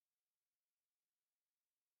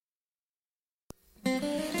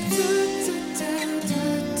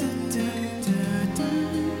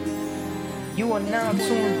You are now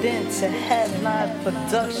tuned in to Headline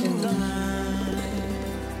Productions.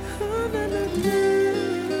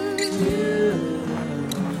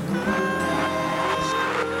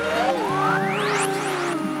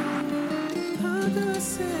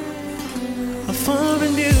 A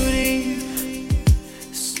foreign beauty,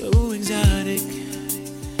 so exotic.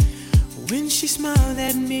 When she smiled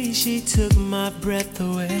at me, she took my breath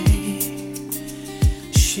away.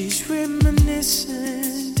 She's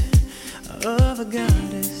reminiscent of a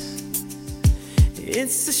goddess.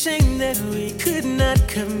 It's a shame that we could not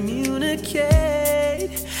communicate.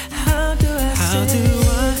 How do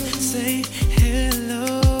I say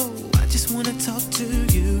hello? I just wanna talk to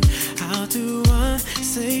you. How do I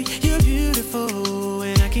say you're beautiful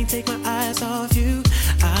and I can't take my eyes off you?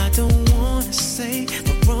 I don't wanna say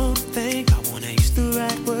the wrong thing. I wanna use the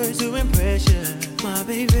right words to impress you, my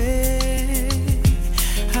baby.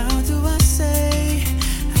 How do I say?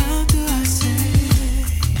 How do I say?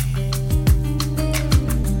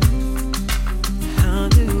 How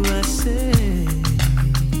do I say?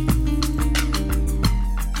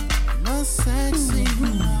 No sexy,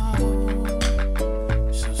 no.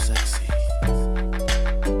 So sexy.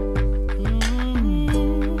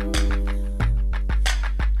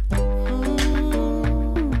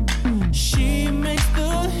 She makes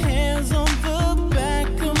the hands on the back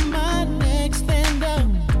of my neck stand up.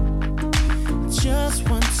 Just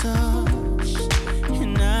one touch,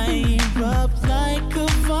 and I erupt like a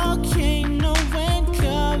volcano and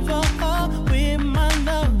cover up with my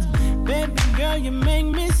love. Baby girl, you make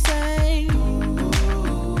me say,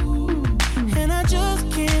 and I just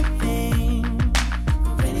can't think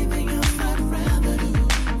of anything else I'd rather do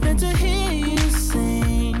than to hear you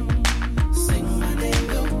sing my name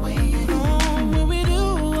the way you do. When we do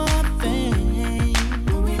our thing,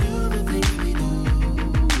 when we do the things we do.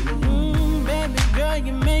 Baby girl,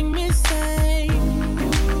 you make me say,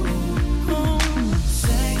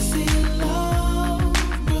 sexy love,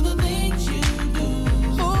 girl, the things you do.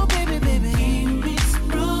 Oh, baby, baby, keep me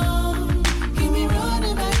sprung, keep me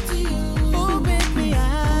running back to you. Oh, baby, I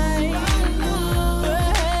love,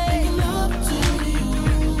 making love to you.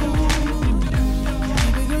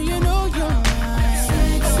 Baby girl, you know you're my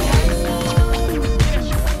sexy love.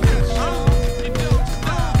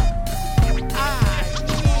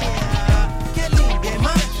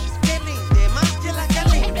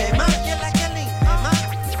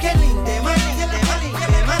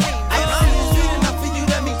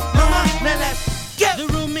 The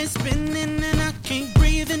room is spinning and I can't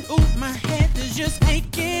breathe, and ooh, my head is just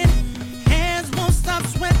aching. Hands won't stop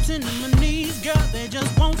sweating and my knees, girl, they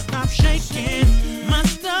just won't stop shaking. My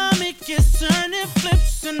stomach is turning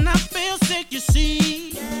flips and I feel sick, you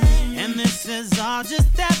see. And this is all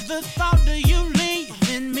just at the thought of you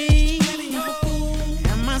leaving me.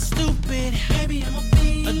 Am I stupid? Baby, I'm a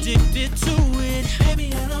fiend. Addicted to it.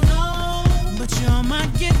 Baby, I don't know. But you're my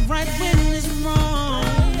get right when it's wrong.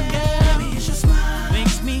 Baby, it's your smile.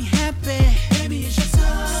 Makes me happy. Baby, it's your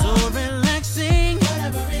touch. So relaxing.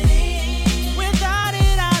 Whatever it is. Without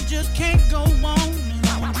it, I just can't go on. And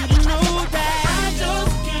I want you to know that I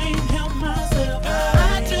just can't help myself.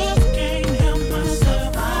 I just can't help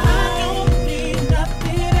myself. I don't need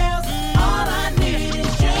nothing else. All I need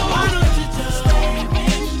is you. Why don't you just stay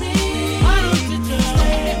with me? Why don't you just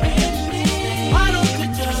stay with me? Why don't you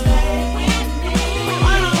just stay with me?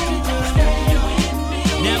 Why don't you just stay with me?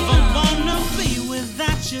 Never wanna be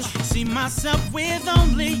without you. See myself with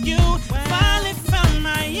only you. Finally found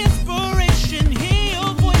my inspiration. Hear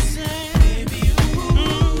your voice and baby, you.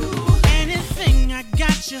 Anything I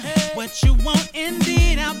got you. What you want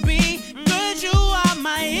indeed I'll be. Cause you are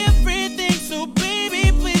my everything. So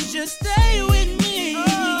baby, please just stay with me.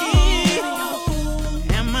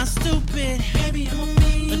 Am I stupid? Baby, I'm a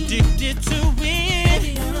fiend. Addicted to it.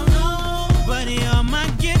 Baby, I don't know. But you're my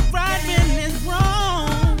get right when it's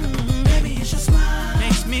wrong. Baby, it's your smile.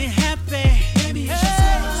 Makes me happy. Baby, it's your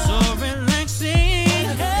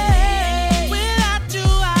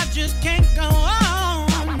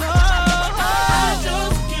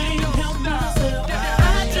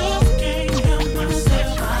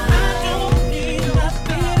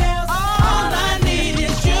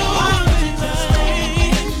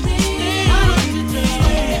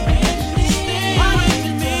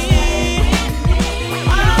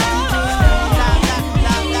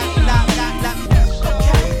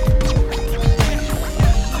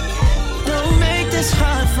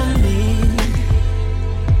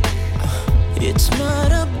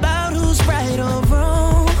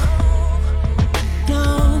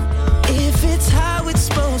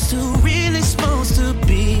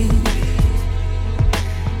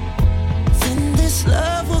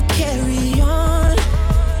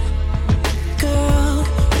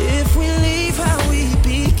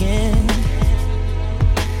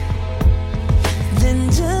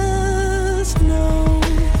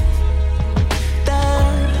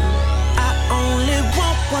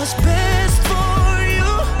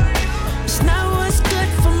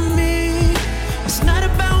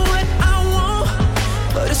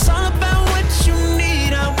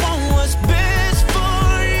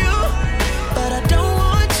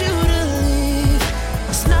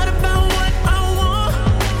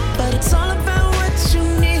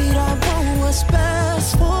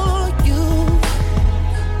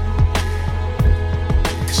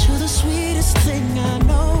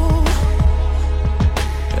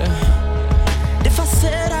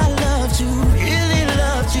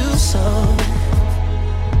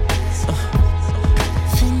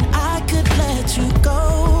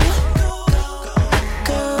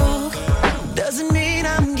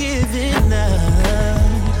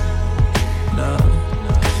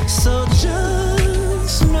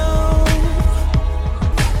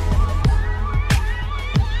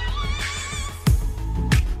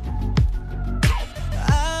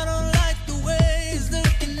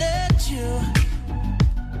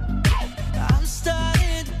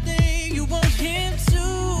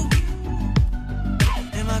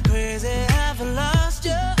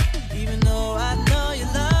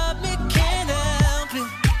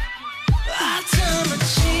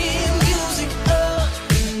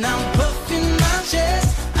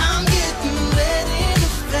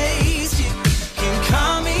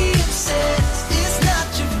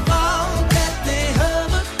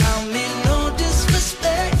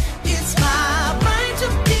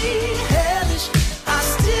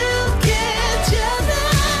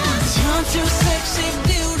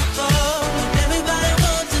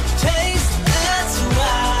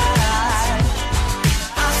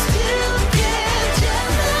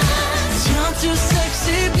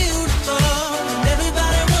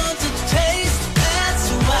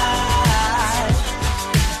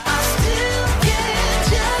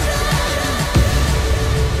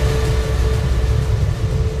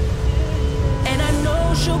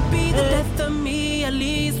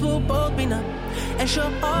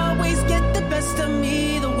she'll always get the best of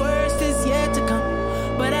me. The worst is yet to come,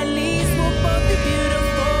 but at least we'll both be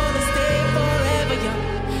beautiful and stay forever young.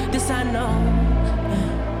 This I know,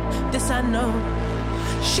 this I know.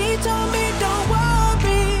 She told me don't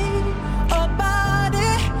worry about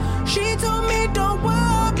it. She told me don't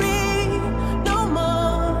worry no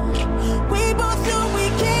more. We both know we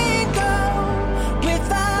can't go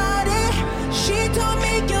without it. She told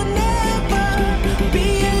me you'll never be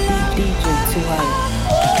alone.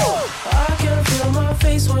 I can feel my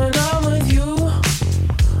face when I'm with you,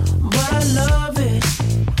 but I love it,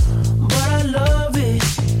 but I love it.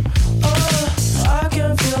 Oh, I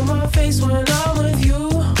can feel my face when I'm with you,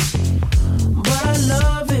 but I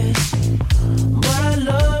love it, but I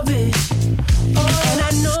love it. Oh, and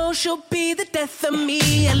I know she'll be the death of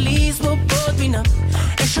me. At least we'll both be numb,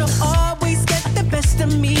 and she'll always get the best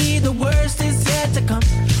of me. The worst is yet to come.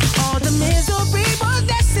 All the misery was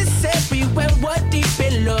necessary when we're deep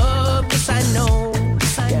in love. Yes, I know,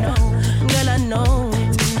 yes, I know, girl, I know.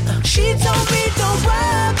 She told me don't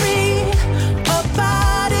worry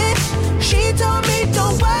about it. She told me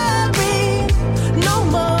don't worry no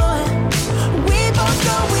more. We both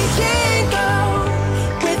know we can't go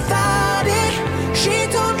without it. She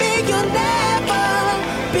told me you'll never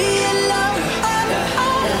be alone.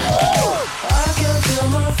 I can feel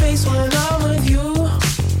my face when I'm with you,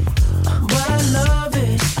 but I love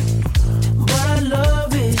it, but I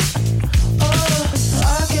love it. Oh, I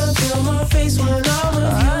can feel my face when I'm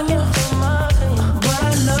with you, but I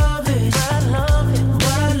love it, but I love it,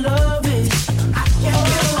 but I love it. I can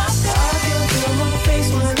feel my face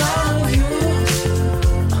when I'm with you,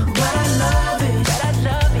 but I love it, but I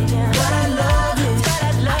love it, but I love it, but I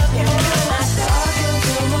love it. I can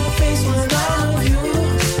feel my face when I'm with you,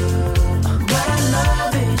 but I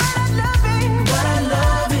love it, but I love it, but I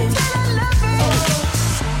love it.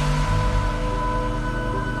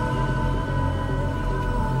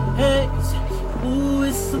 Hey, ooh,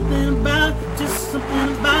 it's something about, just something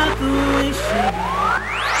about the way she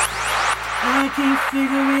I can't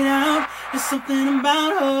figure it out. It's something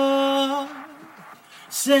about her.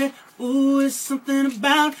 Say, ooh, it's something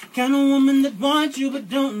about kind of woman that wants you but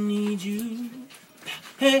don't need you.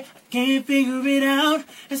 Hey, I can't figure it out.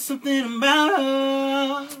 It's something about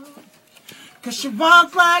her. Cause she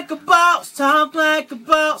walks like a boss, talk like a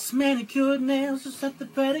boss, manicured nails just like the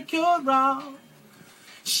pedicure raw.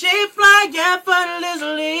 She fly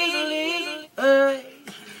effortlessly,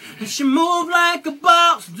 and she move like a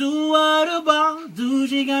boss, do what a boss do.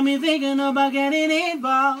 She got me thinking about getting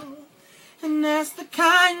involved, and that's the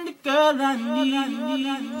kind of girl I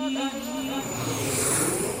need.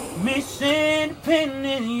 Miss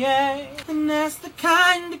Independent, yeah, and that's the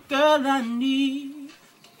kind of girl I need.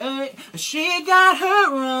 She got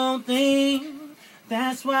her own thing,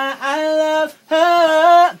 that's why I love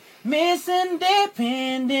her. Miss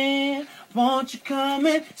Independent, won't you come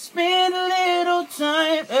and spend a little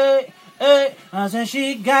time? Hey, hey, I said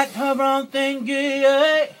she got her own thing,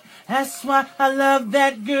 yeah. That's why I love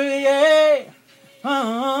that girl, yeah.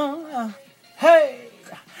 Hey,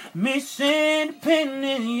 Miss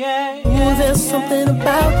Independent, yeah. Ooh, there's something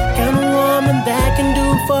about kind of woman that can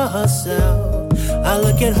do for herself. I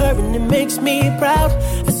look at her and it makes me proud.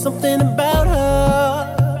 There's something about her.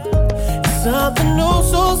 Something oh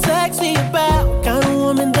so sexy about kind of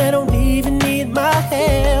woman that don't even need my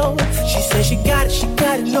help. She says she got it,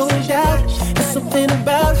 no doubt. There's something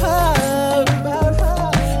about her.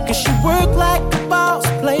 Cause she work like a boss,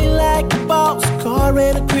 play like a boss. Car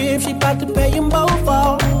and a crib, she bout to pay them both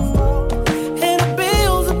off. And her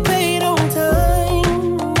bills are paid on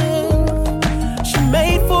time, yeah. She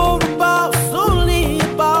made for the boss, only a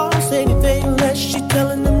boss. Anything less, she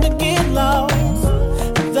telling them to get lost.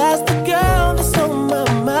 That's the girl that's on my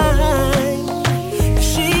mind.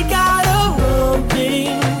 She got her own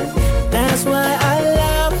thing, that's why I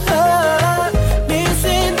love her. Miss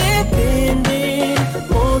Independent,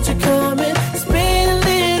 won't you come and spend a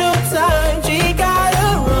little time? She got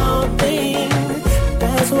her own thing,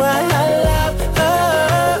 that's why I love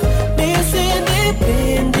her. Miss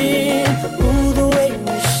Independent, ooh, the way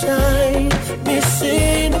you shine. Miss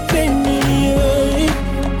Independent,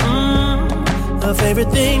 her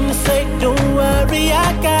favorite thing to say, don't worry,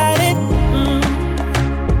 I got it.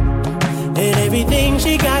 And everything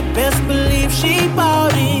she got, best believe she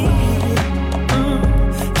bought it.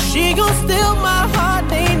 She gon' steal my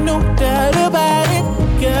heart, ain't no doubt about it.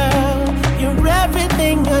 Girl, you're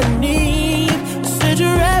everything I need. Said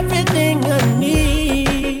you're everything I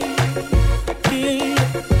need. Yeah,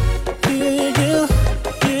 yeah, yeah, yeah,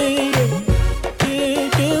 yeah,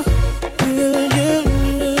 yeah, yeah, yeah.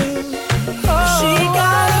 She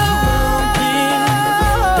got her own thing,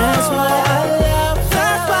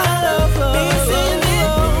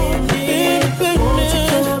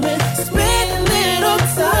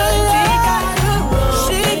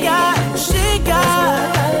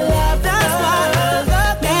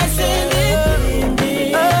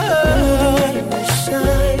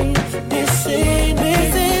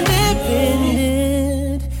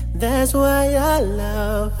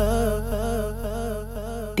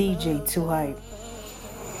 DJ 2 Hype.